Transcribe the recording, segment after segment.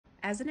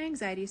As an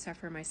anxiety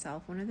sufferer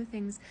myself, one of the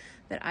things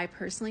that I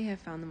personally have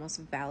found the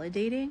most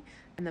validating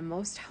and the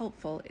most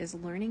helpful is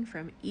learning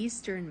from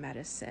Eastern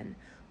medicine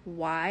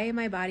why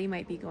my body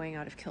might be going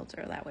out of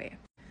kilter that way.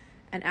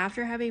 And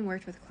after having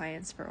worked with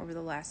clients for over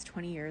the last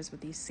 20 years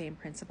with these same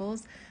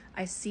principles,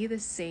 I see the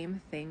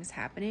same things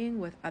happening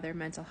with other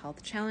mental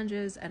health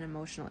challenges and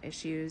emotional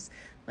issues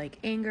like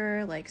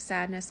anger, like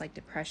sadness, like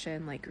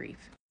depression, like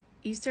grief.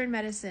 Eastern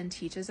medicine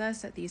teaches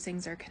us that these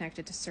things are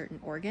connected to certain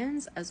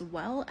organs as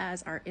well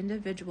as our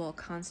individual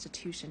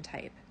constitution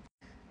type.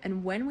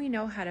 And when we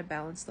know how to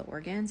balance the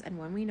organs and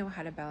when we know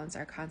how to balance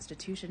our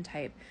constitution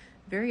type,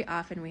 very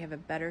often we have a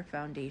better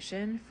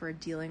foundation for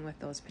dealing with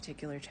those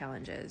particular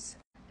challenges.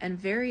 And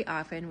very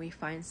often we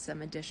find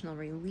some additional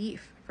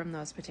relief from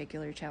those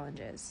particular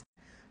challenges.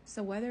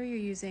 So whether you're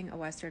using a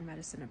Western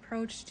medicine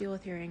approach to deal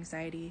with your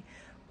anxiety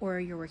or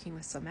you're working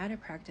with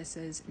somatic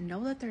practices,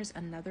 know that there's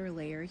another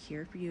layer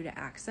here for you to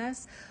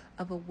access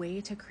of a way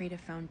to create a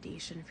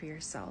foundation for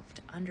yourself,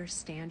 to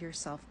understand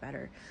yourself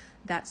better.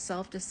 That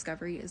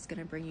self-discovery is going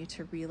to bring you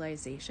to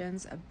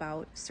realizations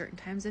about certain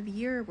times of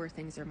year where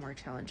things are more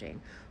challenging,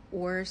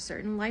 or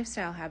certain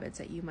lifestyle habits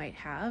that you might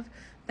have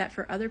that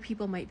for other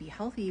people might be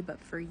healthy,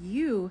 but for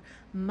you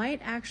might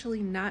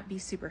actually not be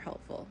super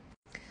helpful.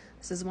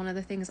 This is one of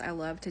the things I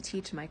love to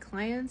teach my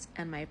clients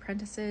and my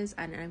apprentices,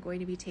 and I'm going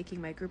to be taking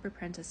my group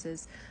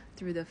apprentices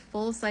through the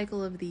full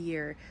cycle of the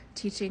year,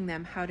 teaching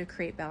them how to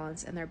create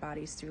balance in their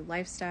bodies through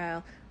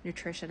lifestyle,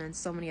 nutrition, and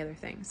so many other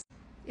things.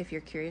 If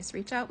you're curious,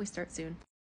 reach out. We start soon.